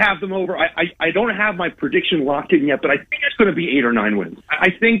 I have them over. I don't have my prediction locked in yet, but I think it's going to be 8 or 9 wins. I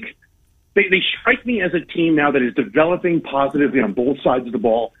think they strike me as a team now that is developing positively on both sides of the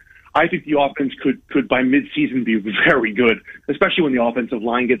ball. I think the offense could by midseason be very good, especially when the offensive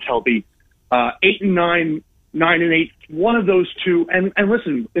line gets healthy. 8-9, 9-8, one of those two. And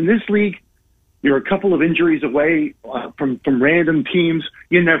listen, in this league, you're a couple of injuries away from random teams.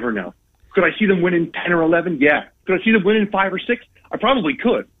 You never know. Could I see them winning 10 or 11? Yeah. Could I see them winning 5 or 6? I probably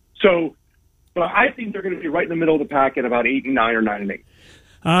could. So, but I think they're going to be right in the middle of the pack at about 8-9 or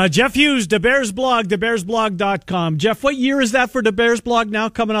 9-8. Jeff Hughes, The Bears Blog, thebearsblog.com. Jeff, what year is that for The Bears Blog now?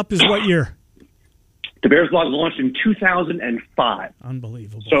 Coming up is what year? The Bears Blog launched in 2005.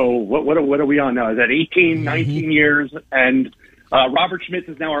 Unbelievable. So what are we on now? Is that 18, 19 years? And Robert Schmitz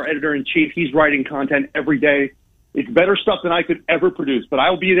is now our editor-in-chief. He's writing content every day. It's better stuff than I could ever produce. But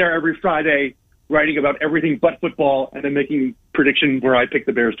I'll be there every Friday writing about everything but football and then making predictions where I pick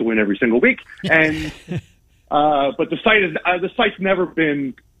the Bears to win every single week. And but the site's never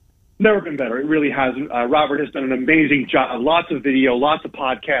been better. It really hasn't. Robert has done an amazing job. Lots of video, lots of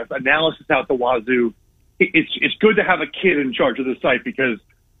podcasts, analysis out the wazoo. It's good to have a kid in charge of the site because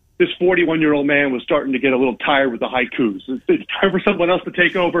this 41-year-old man was starting to get a little tired with the haikus. It's time for someone else to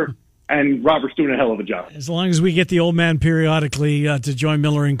take over, and Robert's doing a hell of a job. As long as we get the old man periodically to join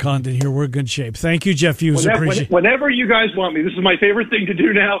Miller and Condon here, we're in good shape. Thank you, Jeff Hughes. Whenever you guys want me. This is my favorite thing to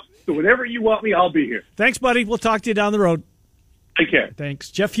do now, so whenever you want me, I'll be here. Thanks, buddy. We'll talk to you down the road. Take care.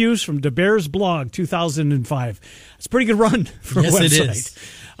 Thanks. Jeff Hughes from The Bears Blog, 2005. It's a pretty good run for a website. It is.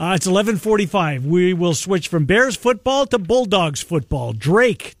 It's 11:45. We will switch from Bears football to Bulldogs football.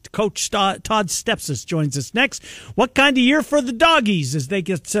 Drake, Coach Todd Stepsis joins us next. What kind of year for the Doggies as they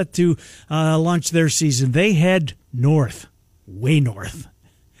get set to launch their season? They head north, way north.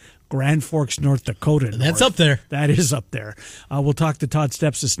 Grand Forks, North Dakota. That's up there. That is up there. We'll talk to Todd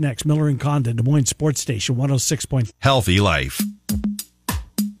Stepsis next. Miller and Condon, Des Moines Sports Station, 106. Healthy life.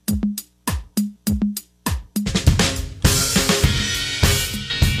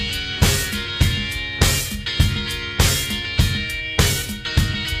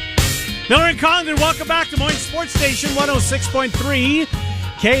 Miller and Condon, welcome back to Des Moines Sports Station, 106.3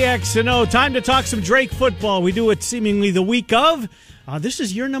 KXNO. Time to talk some Drake football. We do it seemingly the week of. This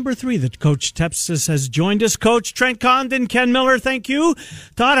is year number 3 that Coach Stepsis has joined us. Coach Trent Condon, Ken Miller, thank you.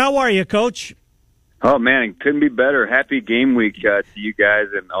 Todd, how are you, Coach? Oh, man, it couldn't be better. Happy game week to you guys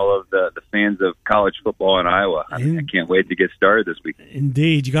and all of the fans of college football in Iowa. I can't wait to get started this week.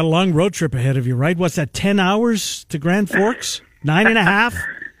 Indeed. You got a long road trip ahead of you, right? What's that, 10 hours to Grand Forks? 9.5?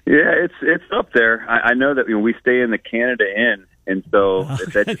 Yeah, it's up there. I know that we stay in the Canada Inn, and so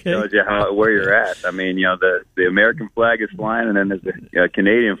that just tells you where you're at. I mean, the American flag is flying, and then there's a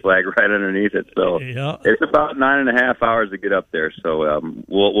Canadian flag right underneath it. So it's about 9.5 hours to get up there. So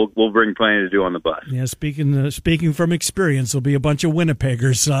we'll bring plenty to do on the bus. Yeah, speaking from experience, there'll be a bunch of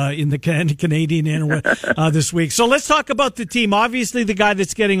Winnipeggers in the Canadian Inn this week. So let's talk about the team. Obviously, the guy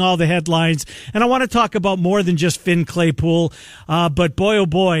that's getting all the headlines, and I want to talk about more than just Finn Claypool. But boy, oh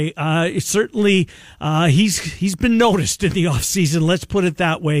boy, certainly he's been noticed in the offseason. Let's put it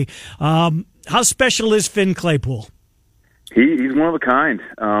that way. How special is Finn Claypool? He's one of a kind.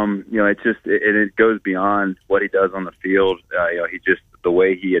 It goes beyond what he does on the field. He just the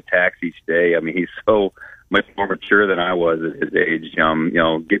way he attacks each day. I mean, he's so much more mature than I was at his age.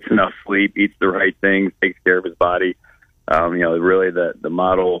 Gets enough sleep, eats the right things, takes care of his body. Really the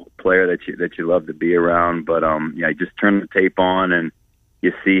model player that you love to be around. But you just turn the tape on and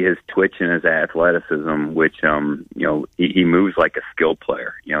you see his twitch and his athleticism, which he moves like a skill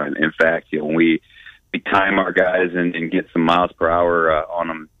player. In fact, when we time our guys and get some miles per hour on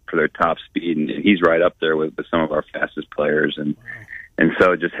them for their top speed, and he's right up there with some of our fastest players. And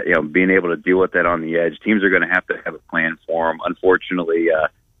so just being able to deal with that on the edge, teams are going to have a plan for him. Unfortunately,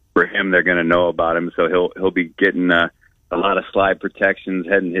 for him, they're going to know about him, so he'll be getting a lot of slide protections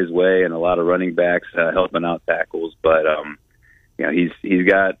heading his way, and a lot of running backs helping out tackles, but. He's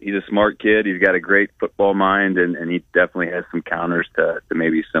a smart kid. He's got a great football mind, and he definitely has some counters to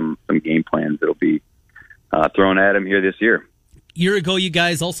maybe some game plans that'll be thrown at him here this year. Year ago, you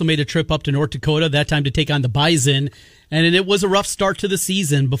guys also made a trip up to North Dakota, that time to take on the Bison, and it was a rough start to the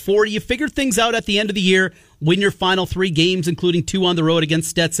season. Before you figured things out at the end of the year, win your final 3 games, including 2 on the road against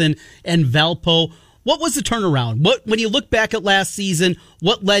Stetson and Valpo. What was the turnaround? When you look back at last season,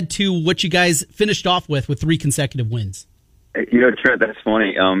 what led to what you guys finished off with 3 consecutive wins? Trent, that's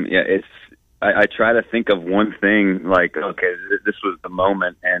funny. I try to think of one thing, like, okay, this was the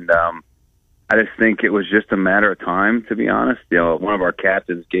moment, and I just think it was just a matter of time, to be honest. One of our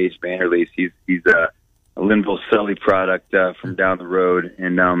captains, Gage Vanderleest, he's a Linville Sully product from down the road,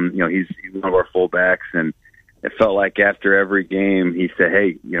 and he's one of our fullbacks, and it felt like after every game he said,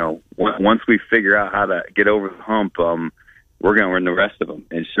 hey, once we figure out how to get over the hump, we're going to win the rest of them.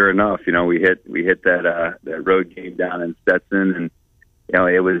 And sure enough, we hit that road game down in Stetson, and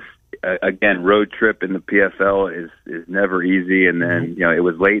it was again, road trip in the PFL is never easy. And then it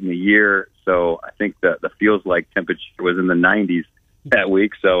was late in the year, so I think the feels like temperature was in the 90s that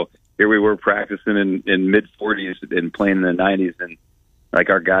week. So here we were practicing in mid 40s and playing in the 90s, and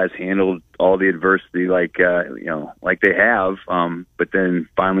like our guys handled all the adversity like they have, but then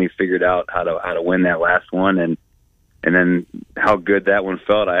finally figured out how to win that last one, and then how good that one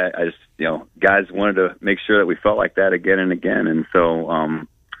felt. I just, guys wanted to make sure that we felt like that again and again. And so,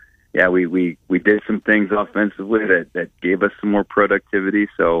 we did some things offensively that gave us some more productivity.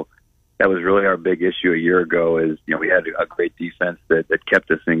 So that was really our big issue a year ago is, we had a great defense that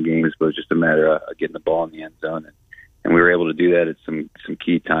kept us in games, but it was just a matter of getting the ball in the end zone. And we were able to do that at some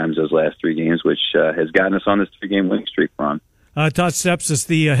key times those last 3 games, which has gotten us on this 3-game winning streak, Ron. Todd Stepsis,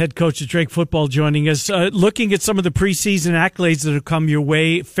 the head coach of Drake football, joining us. Looking at some of the preseason accolades that have come your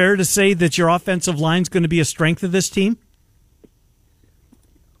way, fair to say that your offensive line is going to be a strength of this team?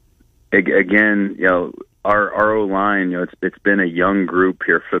 Again, our O-line, it's been a young group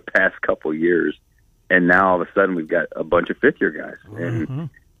here for the past couple years, and now all of a sudden we've got a bunch of fifth-year guys,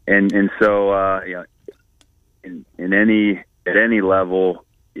 and so at any level.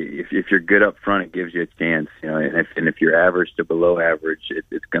 If you're good up front, it gives you a chance, and if you're average to below average,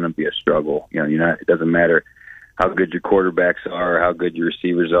 it's going to be a struggle. It doesn't matter how good your quarterbacks are, how good your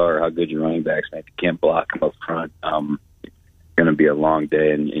receivers are, how good your running backs. And if you can't block them up front, it's going to be a long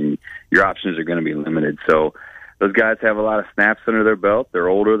day, and your options are going to be limited. So those guys have a lot of snaps under their belt. They're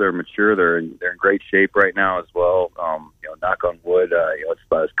older, they're mature, they're in great shape right now as well. Knock on wood, it's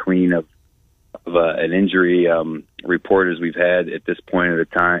about as clean of an injury report as we've had at this point of the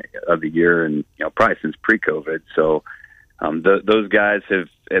time of the year, and probably since pre-COVID. So those guys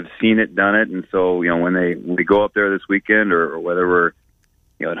have seen it, done it, and so when we go up there this weekend, or whether we're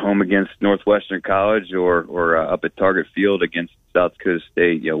at home against Northwestern College or up at Target Field against South Dakota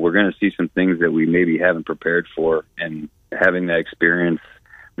State, we're going to see some things that we maybe haven't prepared for, and having that experience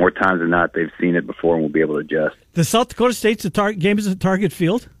more times than not, they've seen it before and will be able to adjust. The South Dakota State's game is at Target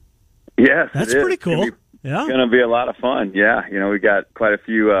Field? Yes, that's pretty cool. It's going to be a lot of fun. Yeah, we got quite a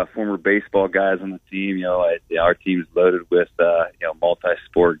few former baseball guys on the team. Our team's loaded with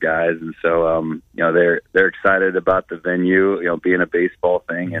multi-sport guys, and so they're excited about the venue, being a baseball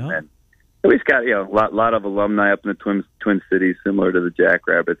thing, and then we've got a lot of alumni up in the Twin Cities, similar to the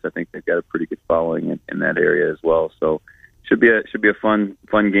Jackrabbits. I think they've got a pretty good following in that area as well. So should be a fun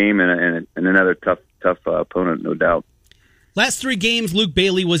game and another tough opponent, no doubt. Last 3 games, Luke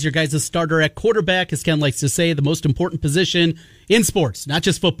Bailey was your guys' starter at quarterback, as Ken likes to say, the most important position in sports, not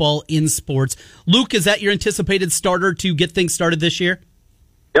just football, in sports. Luke, is that your anticipated starter to get things started this year?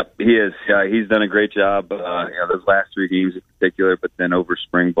 Yep, he is. He's done a great job. Those last 3 games in particular, but then over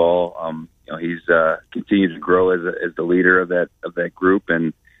spring ball, he's continued to grow as the leader of that group,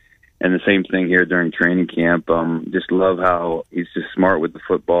 and the same thing here during training camp. Just love how he's just smart with the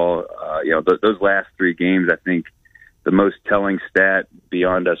football. Those last 3 games, I think. The most telling stat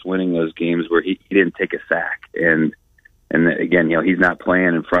beyond us winning those games where he didn't take a sack. And again, he's not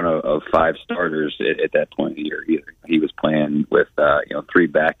playing in front of 5 starters at that point of the year either. He was playing with, 3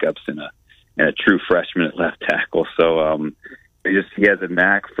 backups and a true freshman at left tackle. So, he has a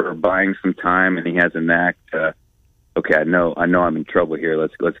knack for buying some time, and he has a knack to, okay, I know I'm in trouble here.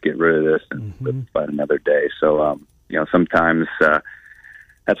 Let's get rid of this and let's find another day. So, sometimes,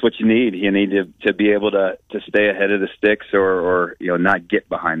 that's what you need. You need to be able to stay ahead of the sticks or not get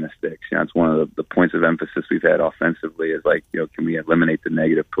behind the sticks. It's one of the points of emphasis we've had offensively is can we eliminate the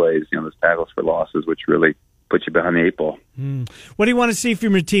negative plays, those tackles for losses, which really put you behind the 8 ball. What do you want to see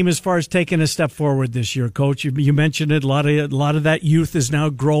from your team as far as taking a step forward this year, Coach? You mentioned it. A lot of that youth is now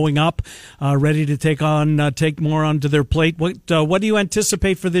growing up, ready to take more onto their plate. What do you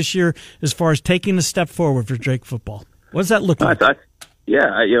anticipate for this year as far as taking a step forward for Drake football? What does that look like?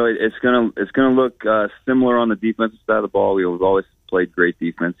 Yeah, it's gonna look similar on the defensive side of the ball. We've always played great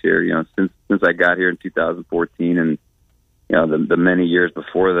defense here. Since I got here in 2014, and the many years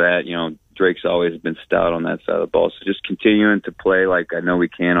before that, Drake's always been stout on that side of the ball. So just continuing to play like I know we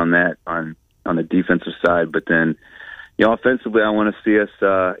can on the defensive side, but then offensively, I want to see us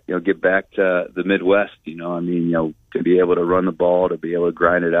get back to the Midwest. To be able to run the ball, to be able to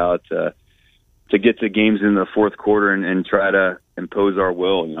grind it out. To get to games in the fourth quarter and try to impose our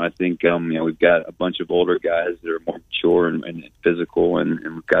will. I think we've got a bunch of older guys that are more mature and physical, and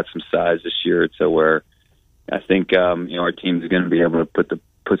we've got some size this year. So where I think our team is going to be able to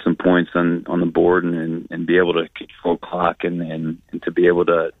put some points on the board and be able to control clock and to be able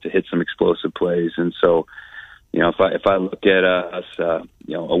to hit some explosive plays. And so if I look at us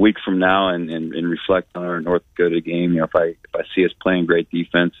a week from now and reflect on our North Dakota game, if I see us playing great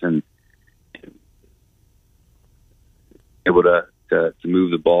defense and able to move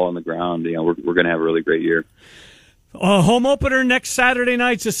the ball on the ground, we're going to have a really great year. Home opener next Saturday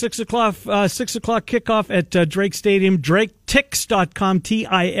night. It's a 6 o'clock kickoff at Drake Stadium. DrakeTix.com,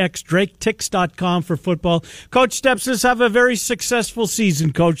 T-I-X, DrakeTix.com for football. Coach Stepsis, have a very successful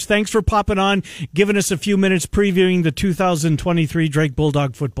season, Coach. Thanks for popping on, giving us a few minutes previewing the 2023 Drake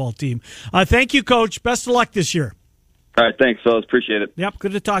Bulldog football team. Thank you, Coach. Best of luck this year. All right, thanks, fellas. Appreciate it. Yep,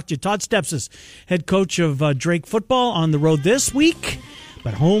 good to talk to you. Todd Stepsis, head coach of Drake football, on the road this week,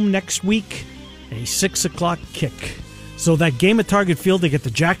 but home next week, a 6 o'clock kick. So that game at Target Field, they get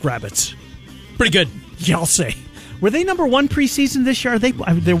the Jackrabbits. Pretty good. Yeah, I'll say. Were they number 1 preseason this year?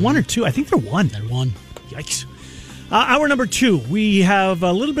 They're 1 or 2. I think they're 1. They're 1. Yikes. Hour number 2, we have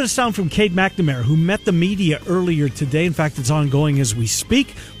a little bit of sound from Cade McNamara, who met the media earlier today. In fact, it's ongoing as we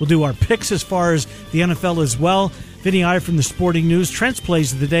speak. We'll do our picks as far as the NFL as well. Vinny Iyer from the Sporting News. Trent's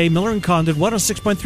Plays of the Day. Miller and Condon, 106.3.